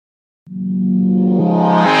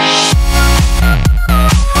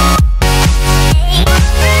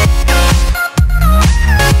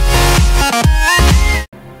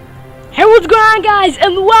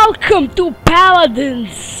Welcome to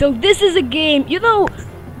Paladins! So this is a game, you know,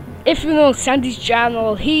 if you know Sandy's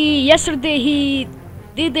channel, yesterday he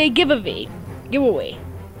did a giveaway.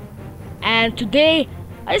 And today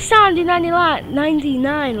I saw on the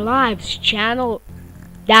 99 Lives channel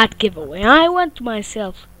that giveaway. And I went to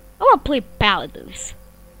myself, I wanna play Paladins.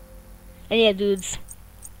 And yeah dudes,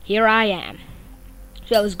 here I am.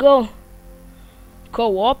 So let's go.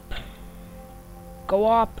 Co-op.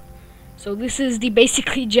 So this is the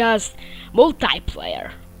basically just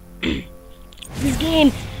multiplayer. This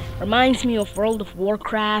game reminds me of World of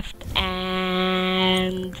Warcraft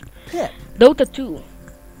and Dota 2,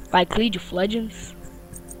 like League of Legends.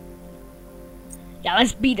 Yeah,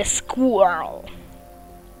 let's be the squirrel.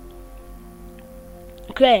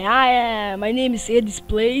 Okay, my name is Edis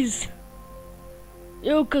Plays.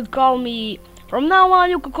 You could call me, from now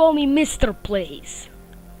on you could call me Mr. Plays.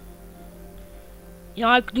 You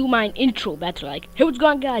know, I could do my intro better, like, hey what's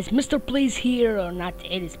going on guys, Mr. Plays here, or not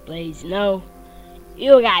Edis Plays, you know.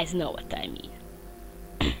 You guys know what I mean.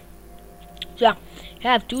 So,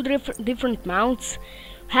 have two different mounts,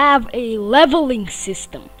 have a leveling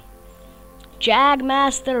system.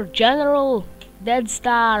 Jagmaster, General, Dead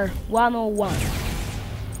Star, 101.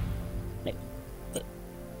 Wait,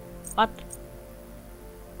 what?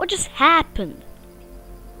 What just happened?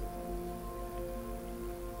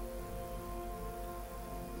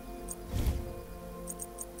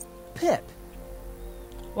 Pip.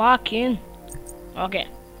 Walk in. Okay.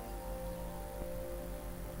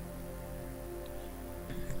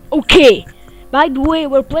 Okay. By the way,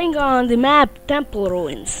 we're playing on the map Temple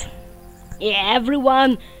Ruins. Yeah,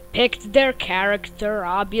 everyone picked their character.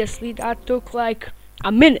 Obviously, that took like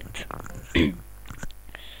a minute.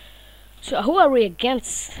 So, who are we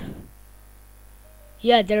against?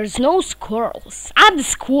 Yeah, there's no squirrels. I'm the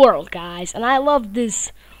squirrel, guys, and I love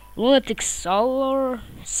this lunatic Solar.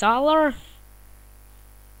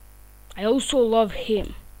 I also love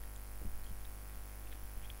him.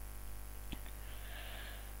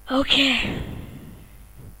 Okay.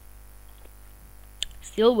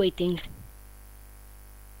 Still waiting.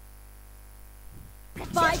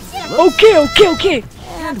 Okay.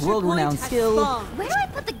 And world-renowned skill. Where do I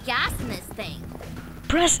put the gas in this thing?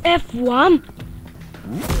 Press F1.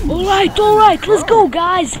 Alright, let's go,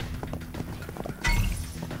 guys.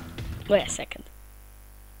 Wait a second.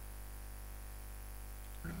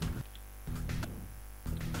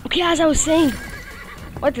 Okay, as I was saying,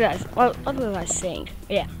 what was I saying?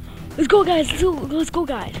 Yeah, let's go, guys. Let's go,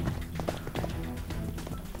 guys.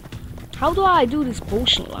 How do I do this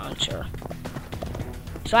potion launcher?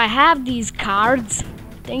 So I have these cards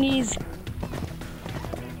thingies.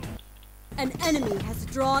 An enemy has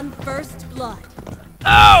drawn first blood.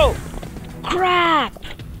 Oh, crap!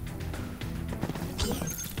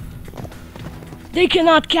 They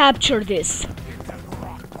cannot capture this.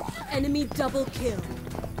 Enemy double kill.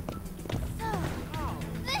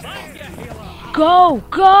 Go!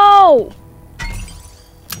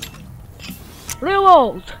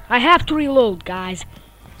 Reload! I have to reload, guys.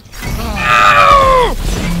 No!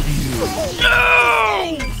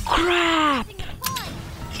 No! Crap!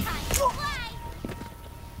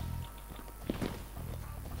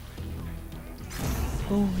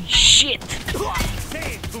 Holy shit!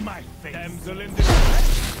 An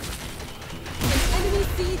enemy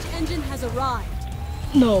siege engine has arrived.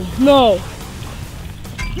 No!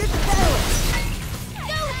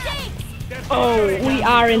 Oh, we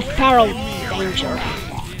are in feral danger.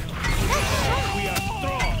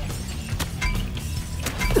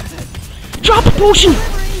 Drop a potion!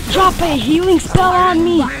 Drop a healing spell on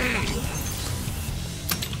me!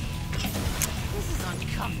 This is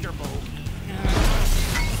uncomfortable.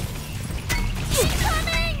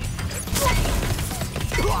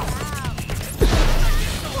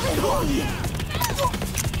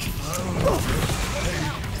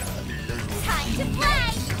 Time to play!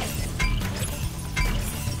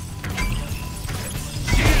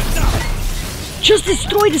 Just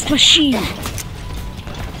destroy this machine! Your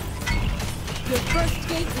first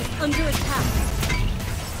gate is under attack.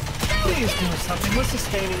 Please do something with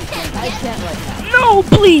sustaining. I can't let that. No,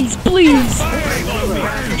 please!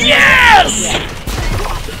 Yes!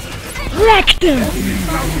 Wrecked him!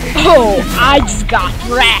 Oh, I just got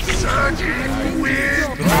wrecked!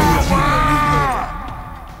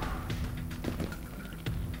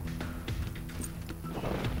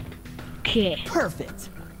 Okay. Perfect.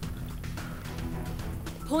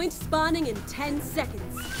 Point spawning in 10 seconds.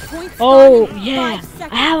 Point Oh, spawning in yeah. 5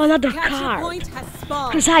 seconds. I have another Capture card. point has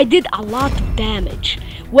spawned. Because I did a lot of damage.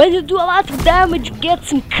 When you do a lot of damage, you get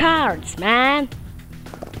some cards, man.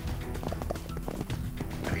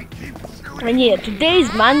 And yeah, today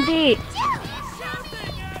is Monday.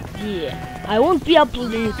 Yeah, I won't be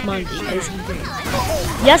uploading it Monday because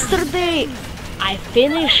yesterday I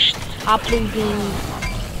finished uploading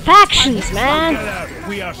factions, man.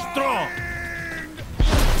 We are strong.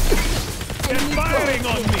 They're firing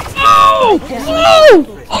on me. Oh!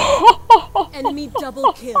 Enemy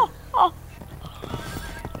double kill.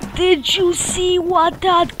 Did you see what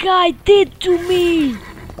that guy did to me?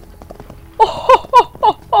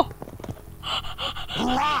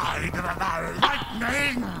 Ride the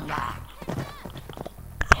lightning!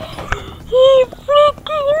 He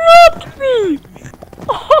freaking ripped me!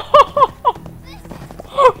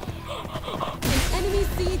 An enemy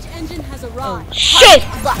siege engine has arrived. Shit!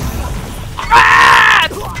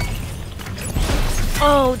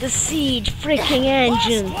 Oh, the siege freaking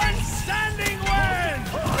engine. One standing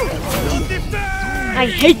win. Defend. I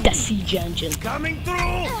hate the siege engine. Coming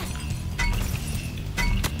through.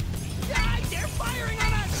 They're firing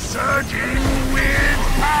on us. Surging with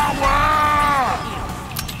power!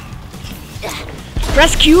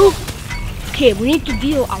 Press Q. Okay, we need to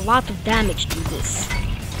deal a lot of damage to this.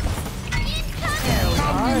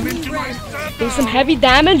 Do some heavy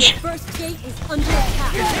damage. First gate is under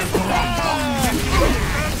attack.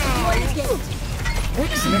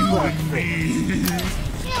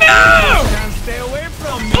 Can't stay away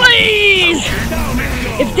from me. Please!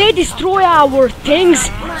 If they destroy our things,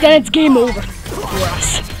 then it's game over for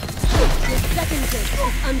us. The second gate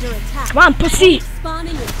is under attack. Come on, pussy!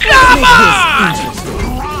 Spawning in Come on!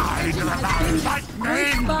 Ride the lightning!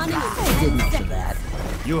 spawning in 10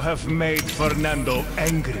 seconds. You have made Fernando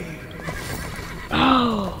angry.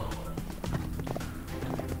 Oh,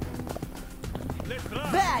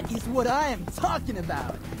 That is what I am talking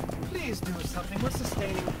about. Please do something. We're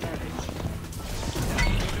sustaining damage.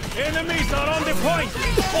 Enemies are on the point.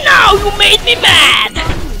 no, you made me mad!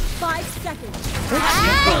 5 seconds.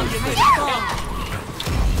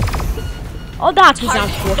 Oh, that was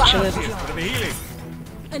unfortunate. For the healing.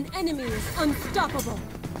 An enemy is unstoppable.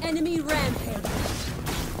 Enemy rampage.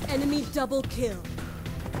 Enemy double kill.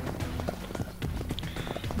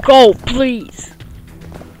 Go, please.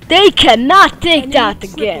 They cannot take Enemy that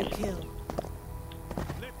triple again. kill.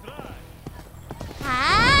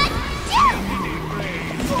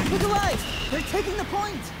 Look alive! They're taking the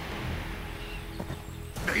point!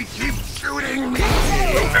 They keep shooting me!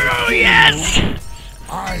 Oh, yes!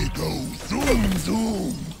 I go zoom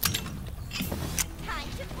zoom! Time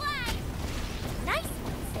to fly. Nice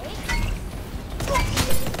one,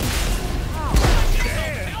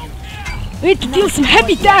 We need to deal some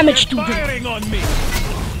heavy damage to them. Firing on me. An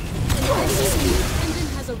enemy siege engine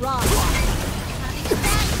has arrived.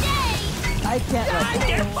 I can't let go.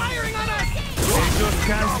 They're firing on us. They just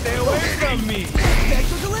can't stay away from me.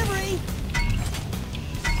 Special delivery!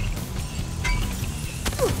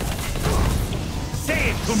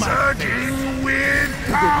 Say it to my Surging with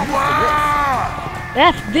power!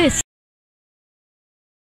 F this.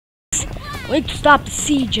 We need to stop the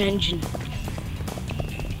siege engine.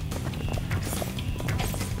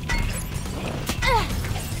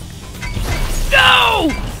 No!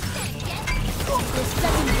 The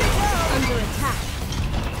second gate is under attack.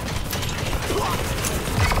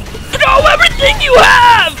 Throw everything you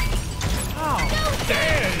have!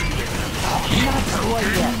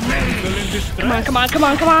 Come on, come on, come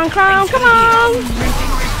on, come on, come on, come on!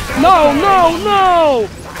 No, no, no!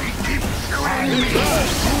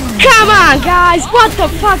 Come on, guys! What the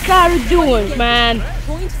fuck are you doing, man?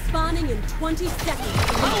 Point spawning in 20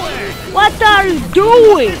 seconds. What are you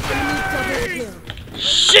doing? Enemy double kill.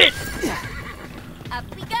 Shit! Up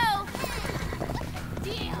we go.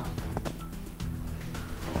 Deal.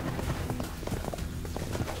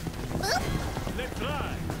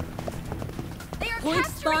 They are Point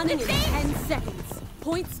capturing spawning the in base. 10 seconds.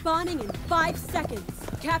 Point spawning in 5 seconds.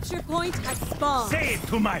 Capture point at spawn. Say it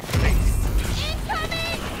to my face.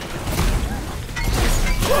 Incoming.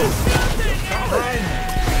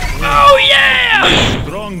 Oh yeah!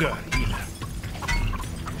 Stronger.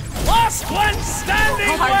 Last one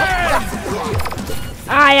standing.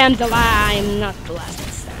 I am the I'm not the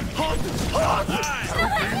last one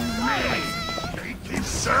standing. They keep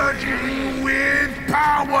surging with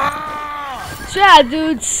power! So yeah,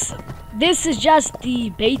 dudes, this is just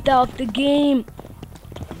the beta of the game.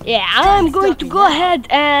 Yeah, I'm going to go ahead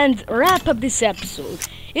and wrap up this episode.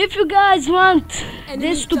 If you guys want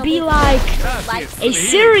this to be like a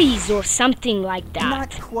series or something like that,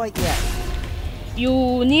 Not quite yet.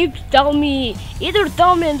 you need to tell me, either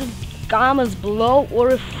tell me in the comments below,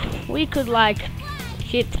 or if we could like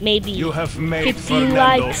hit maybe You have made 15 Fernando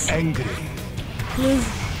likes. angry. Please.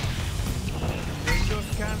 They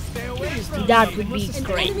just can't That would be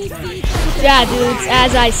great. Enemy siege. Yeah, dudes,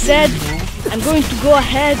 as I said, I'm going to go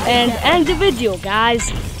ahead and end the video,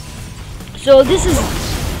 guys. So this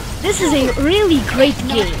is a really great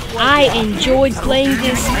game. I enjoyed playing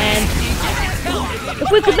this, and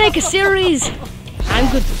if we could make a series, I'm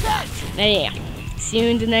good with that. And yeah, see you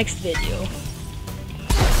in the next video.